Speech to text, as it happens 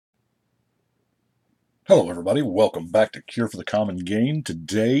Hello, everybody. Welcome back to Cure for the Common Game.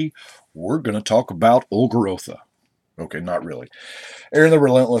 Today, we're going to talk about Olgarotha. Okay, not really. Eron the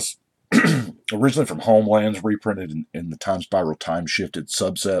Relentless, originally from Homelands, reprinted in the Time Spiral Time Shifted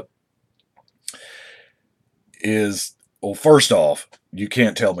subset, is, well, first off, you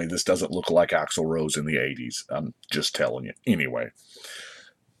can't tell me this doesn't look like Axl Rose in the 80s. I'm just telling you. Anyway,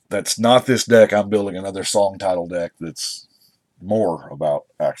 that's not this deck. I'm building another song title deck that's more about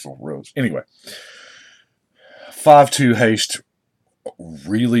Axl Rose. Anyway, 5-2 haste,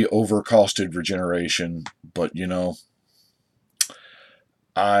 really overcosted regeneration, but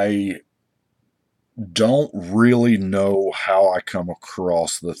I don't really know how I come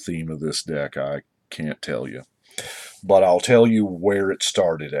across the theme of this deck. I can't tell you. But I'll tell you where it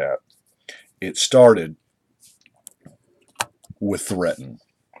started at. It started with Threaten.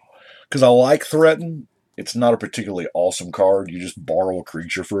 Because I like Threaten. It's not a particularly awesome card. You just borrow a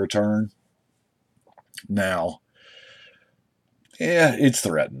creature for a turn. Now, yeah, it's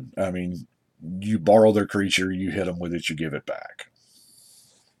Threaten. I mean, you borrow their creature, you hit them with it, you give it back.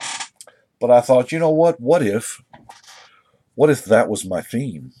 But I thought, you know what? What if that was my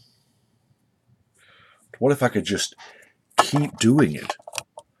theme? What if I could just keep doing it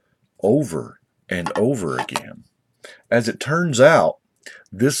over and over again? As it turns out,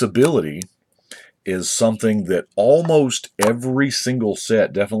 this ability is something that almost every single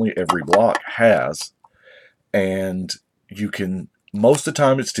set, definitely every block, has. And you can, most of the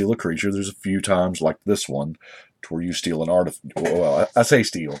time, it's steal a creature. There's a few times, like this one, to where you steal an artifact. Well, I say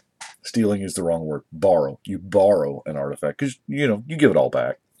steal. Stealing is the wrong word. Borrow. You borrow an artifact because, you give it all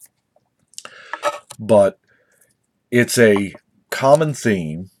back. But it's a common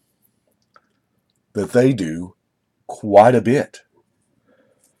theme that they do quite a bit.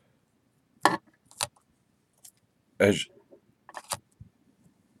 As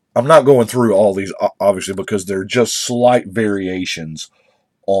I'm not going through all these, obviously, because they're just slight variations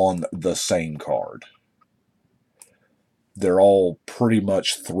on the same card. They're all pretty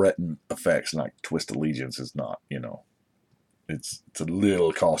much threaten effects. Like Twist Allegiance is not, it's a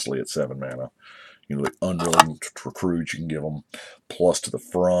little costly at 7 mana. The Unwilling Recruit, you can give them plus to the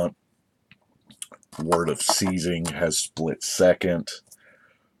front. Word of Seizing has split second.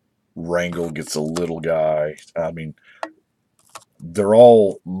 Wrangle gets a little guy. I mean, they're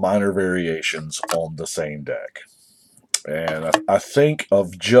all minor variations on the same deck. And I think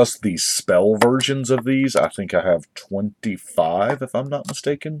of just the spell versions of these, I think I have 25, if I'm not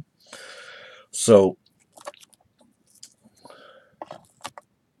mistaken. So,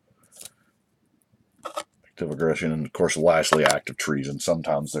 active aggression, and of course, lastly, active treason.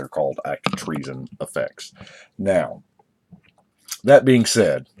 Sometimes they're called active treason effects. Now, that being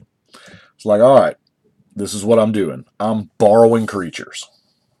said, it's like, all right, this is what I'm doing. I'm borrowing creatures.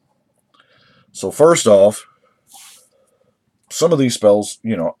 So first off, some of these spells,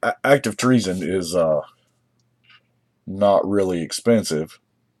 active treason is not really expensive,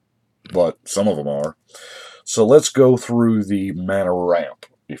 but some of them are. So let's go through the mana ramp,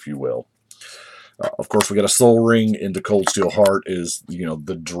 if you will. Of course, we got a Soul Ring into Cold Steel Heart is,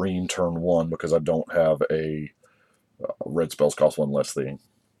 the dream turn 1 because I don't have a red spells cost 1 less thing.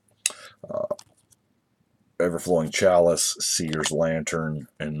 Everflowing Chalice, Seer's Lantern,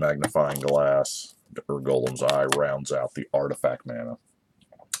 and Magnifying Glass, or Golem's Eye, rounds out the artifact mana.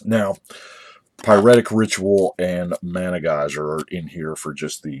 Now, Pyretic Ritual and Mana Geyser are in here for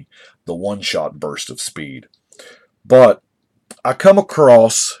just the one-shot burst of speed. But I come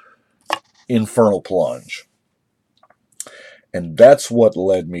across Infernal Plunge, and that's what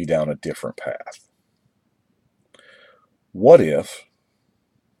led me down a different path. What if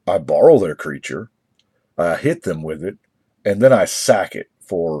I borrow their creature, I hit them with it, and then I sack it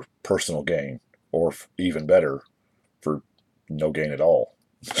for personal gain, or even better, for no gain at all?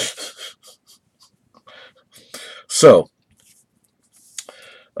 So,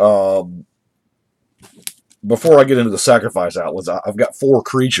 before I get into the sacrifice outlets, I've got 4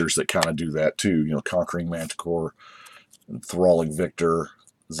 creatures that kind of do that too. Conquering Manticore, Enthralling Victor,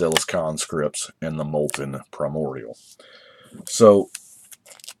 Zealous Conscripts, and the Molten Primordial. So,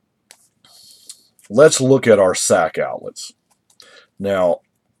 let's look at our sack outlets. Now,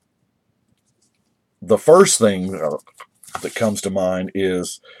 the first thing that comes to mind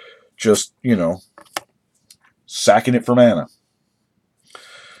is just, sacking it for mana.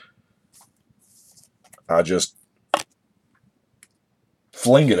 I just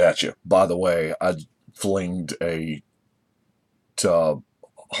fling it at you. By the way, I flinged a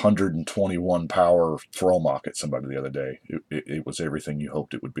 121 power Throwmock at somebody the other day. It was everything you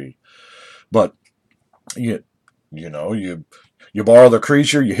hoped it would be. But You borrow the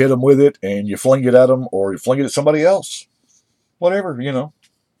creature, you hit them with it, and you fling it at them, or you fling it at somebody else. Whatever.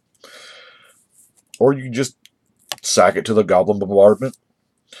 Or you can just sack it to the Goblin Bombardment.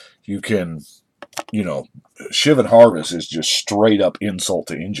 You can, you know, Shiv and Harvest is just straight up insult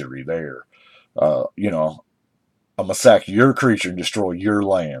to injury there. I'm going to sack your creature and destroy your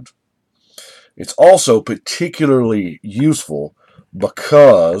land. It's also particularly useful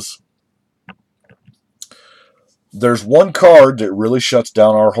because there's one card that really shuts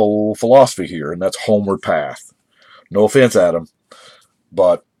down our whole philosophy here, and that's Homeward Path. No offense, Adam,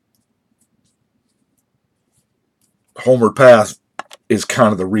 but Homeward Path is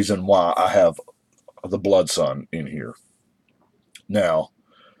kind of the reason why I have the Blood Sun in here. Now,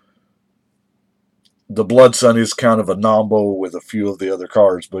 the Blood Sun is kind of a nombo with a few of the other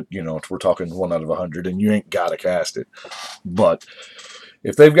cards, but we're talking 1 out of 100, and you ain't gotta cast it. But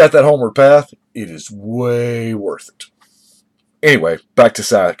if they've got that Homeward Path, it is way worth it. Anyway, back to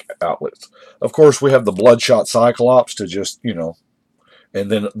sack outlets. Of course, we have the Bloodshot Cyclops to just, and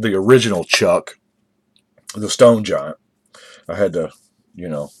then the original Chuck, the Stone Giant. I had to,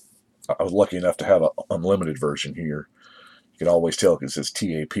 I was lucky enough to have an unlimited version here. You can always tell because it says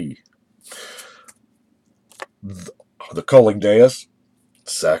TAP. The Culling Deus,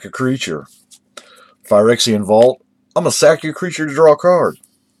 sack a creature. Phyrexian Vault, I'm going to sack your creature to draw a card.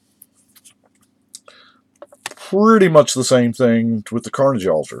 Pretty much the same thing with the Carnage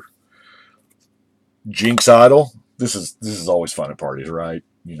Altar. Jinx Idol, this is always fun at parties, right?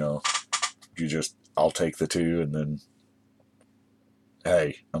 I'll take the 2 and then,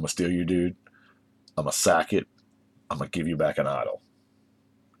 hey, I'm going to steal you, dude. I'm going to sack it. I'm going to give you back an idol.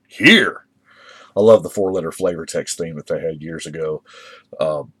 Here! I love the 4-letter flavor text theme that they had years ago.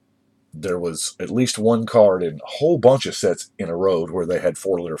 There was at least one card in a whole bunch of sets in a row where they had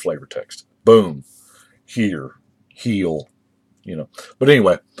 4-letter flavor text. Boom. Here. Heal. But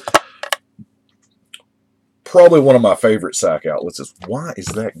anyway, probably one of my favorite sack outlets is, why is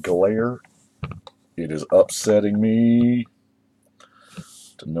that glare? It is upsetting me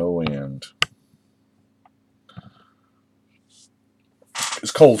to no end.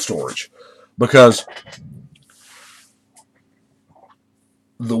 It's cold storage. Because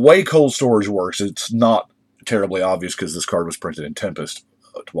the way cold storage works, it's not terribly obvious because this card was printed in Tempest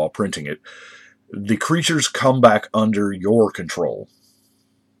while printing it. The creatures come back under your control.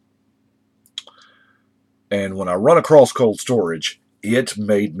 And when I run across cold storage, it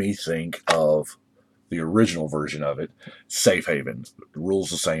made me think of the original version of it, Safe Haven. It rules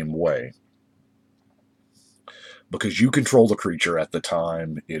the same way. Because you control the creature at the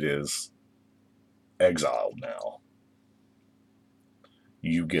time it is exiled now.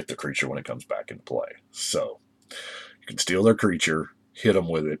 You get the creature when it comes back into play. So you can steal their creature, hit them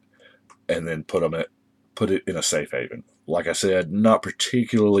with it, and then put it in a safe haven. Like I said, not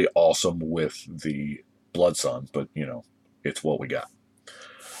particularly awesome with the Blood Sun, but it's what we got.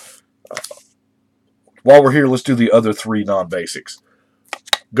 While we're here, let's do the other 3 non-basics.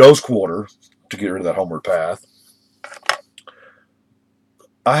 Ghost Quarter to get rid of that Homeward Path.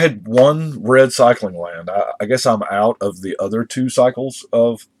 I had 1 red cycling land. I guess I'm out of the other 2 cycles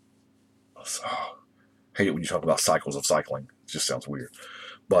of... I hate it when you talk about cycles of cycling. It just sounds weird.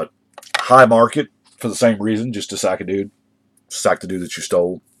 But High Market, for the same reason, just to sack a dude. Sack the dude that you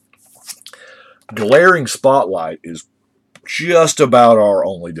stole. Glaring Spotlight is just about our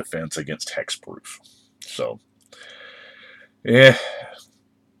only defense against Hexproof. So, you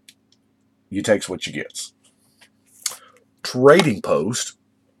takes what you gets. Trading Post...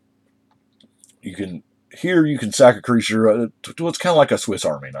 You can sack a creature. It's kind of like a Swiss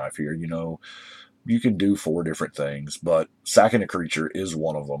Army knife here. You can do 4 different things, but sacking a creature is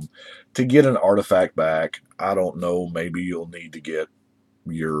one of them. To get an artifact back, I don't know. Maybe you'll need to get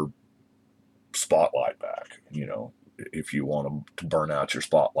your Spotlight back. If you want to burn out your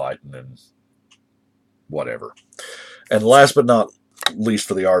Spotlight and then whatever. And last but not least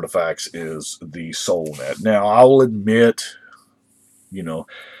for the artifacts is the Soul Net. Now I'll admit,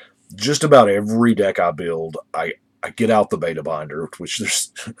 just about every deck I build, I get out the beta binder, which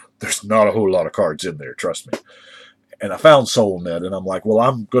there's not a whole lot of cards in there, trust me. And I found Soul Net, and I'm like, well,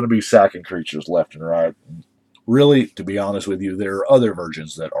 I'm going to be sacking creatures left and right. Really, to be honest with you, there are other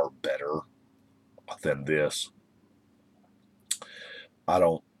versions that are better than this.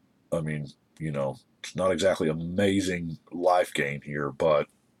 It's not exactly amazing life gain here, but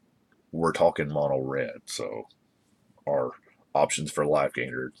we're talking mono red, so our options for life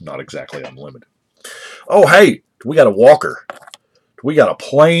gain are not exactly unlimited. Oh, hey, we got a walker. We got a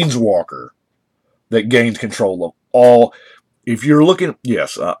planeswalker that gains control of all. If you're looking,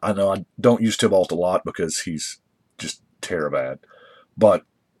 yes, I know I don't use Tybalt a lot because he's just terrible. But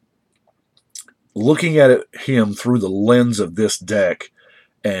looking at him through the lens of this deck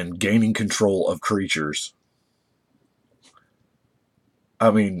and gaining control of creatures, I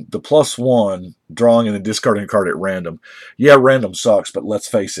mean, the +1, drawing and then discarding a card at random. Yeah, random sucks, but let's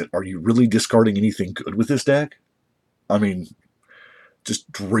face it, are you really discarding anything good with this deck? I mean, just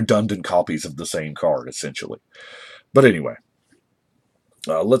redundant copies of the same card, essentially. But anyway,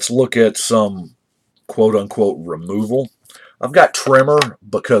 let's look at some quote-unquote removal. I've got Tremor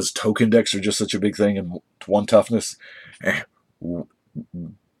because token decks are just such a big thing and 1 toughness.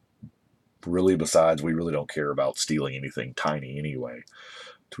 Really, besides, we really don't care about stealing anything tiny anyway,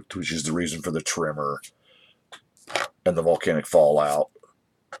 which is the reason for the Tremor and the Volcanic Fallout,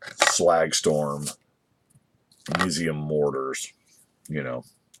 Slag Storm, Museum Mortars, you know,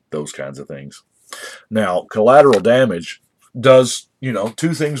 those kinds of things. Now, collateral damage does,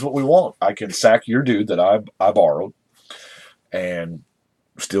 2 things what we want. I can sack your dude that I borrowed and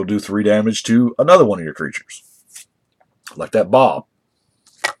still do 3 damage to another one of your creatures. Like that Bob.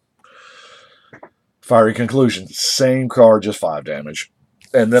 Fiery Conclusion, same card, just 5 damage.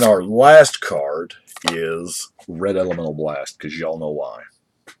 And then our last card is Red Elemental Blast, because y'all know why.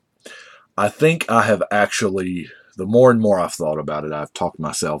 I think I have actually, the more and more I've thought about it, I've talked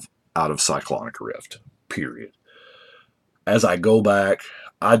myself out of Cyclonic Rift, period. As I go back,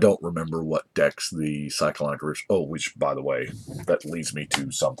 I don't remember what decks the Cyclonic Rift, which, by the way, that leads me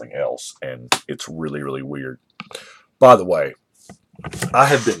to something else, and it's really, really weird. By the way, I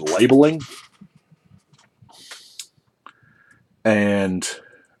have been labeling, and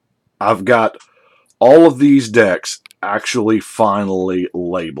I've got all of these decks actually finally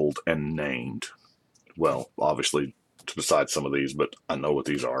labeled and named. Well, obviously, besides some of these, but I know what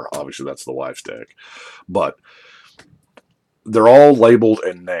these are. Obviously, that's the wife's deck. But they're all labeled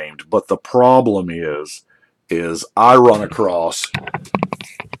and named. But the problem is I run across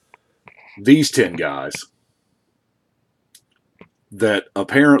these 10 guys that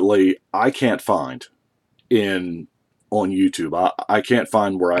apparently I can't find on YouTube. I can't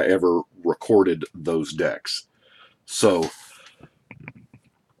find where I ever recorded those decks. So,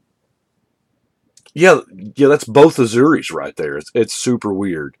 yeah, that's both Azuris right there. It's super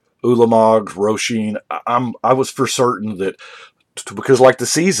weird. Ulamog, Roshin. I was for certain that, because like the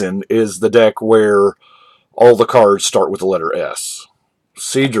season is the deck where all the cards start with the letter S.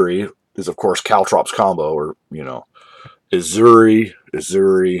 Seedry is of course Caltrops combo, or Izuri,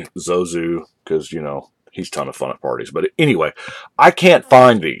 Zozu, because he's a ton of fun at parties. But anyway, I can't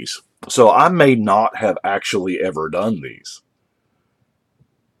find these, so I may not have actually ever done these.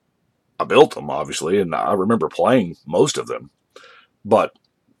 I built them, obviously, and I remember playing most of them. But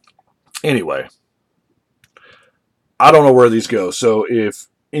anyway, I don't know where these go. So if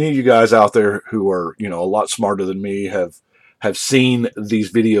any of you guys out there who are, a lot smarter than me have seen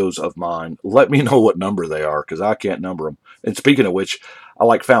these videos of mine, let me know what number they are, because I can't number them. And speaking of which,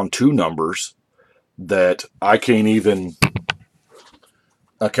 I found 2 numbers that I can't even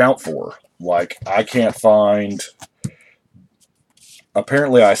account for. I can't find.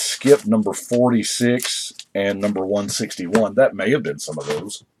 Apparently, I skipped number 46 and number 161. That may have been some of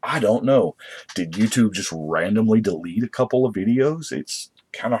those. I don't know. Did YouTube just randomly delete a couple of videos? It's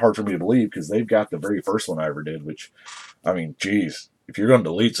kind of hard for me to believe, because they've got the very first one I ever did, which, I mean, geez, if you're going to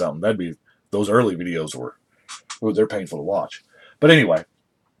delete something, those early videos they're painful to watch. But anyway,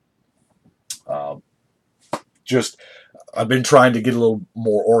 I've been trying to get a little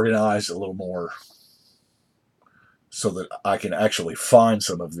more organized, a little more, so that I can actually find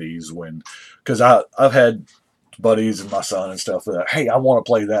some of these because I've had buddies and my son and stuff that, hey, I want to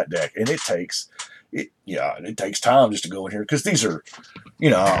play that deck, and it takes time just to go in here, because these are,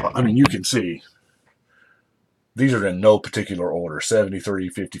 I mean, you can see these are in no particular order: 73,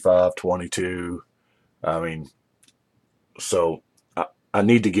 55, 22. I mean, so I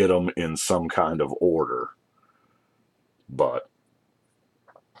need to get them in some kind of order, but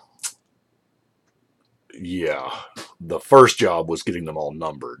yeah, the first job was getting them all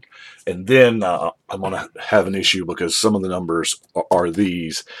numbered. And then I'm going to have an issue, because some of the numbers are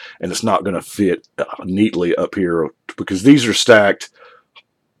these, and it's not going to fit neatly up here, because these are stacked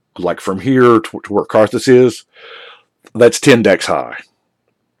from here to where Karthus is. That's 10 decks high.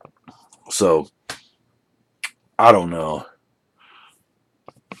 So, I don't know.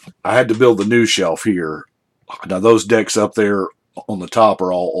 I had to build the new shelf here. Now, those decks up there on the top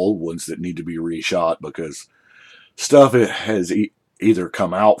are all old ones that need to be reshot, because stuff has either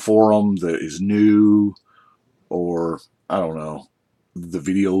come out for them that is new, or I don't know,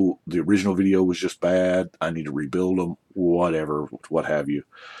 the original video was just bad. I need to rebuild them, whatever, what have you.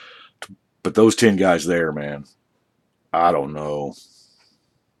 But those 10 guys there, man, I don't know.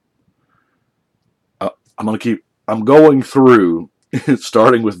 I'm going through,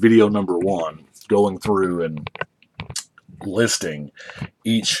 starting with video number 1, going through and listing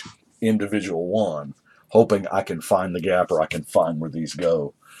each individual one, hoping I can find the gap or I can find where these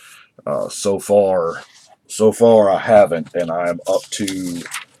go. So far, I haven't, and I'm up to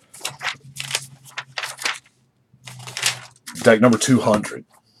deck number 200,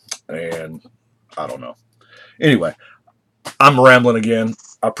 and I don't know. Anyway, I'm rambling again.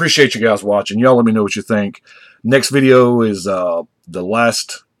 I appreciate you guys watching. Y'all let me know what you think. Next video is the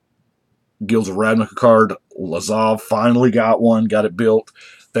last Guilds of Ravnica card. Lazav finally got one, got it built.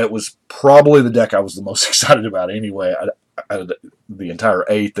 That was probably the deck I was the most excited about anyway. Out of the entire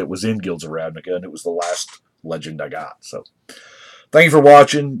 8 that was in Guilds of Ravnica, and it was the last legend I got. So thank you for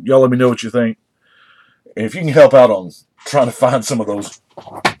watching. Y'all let me know what you think. And if you can help out on trying to find some of those,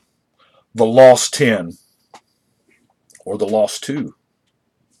 the Lost 10 or the Lost 2,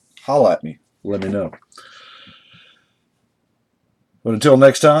 holla at me. Let me know. But until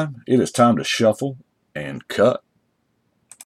next time, it is time to shuffle and cut.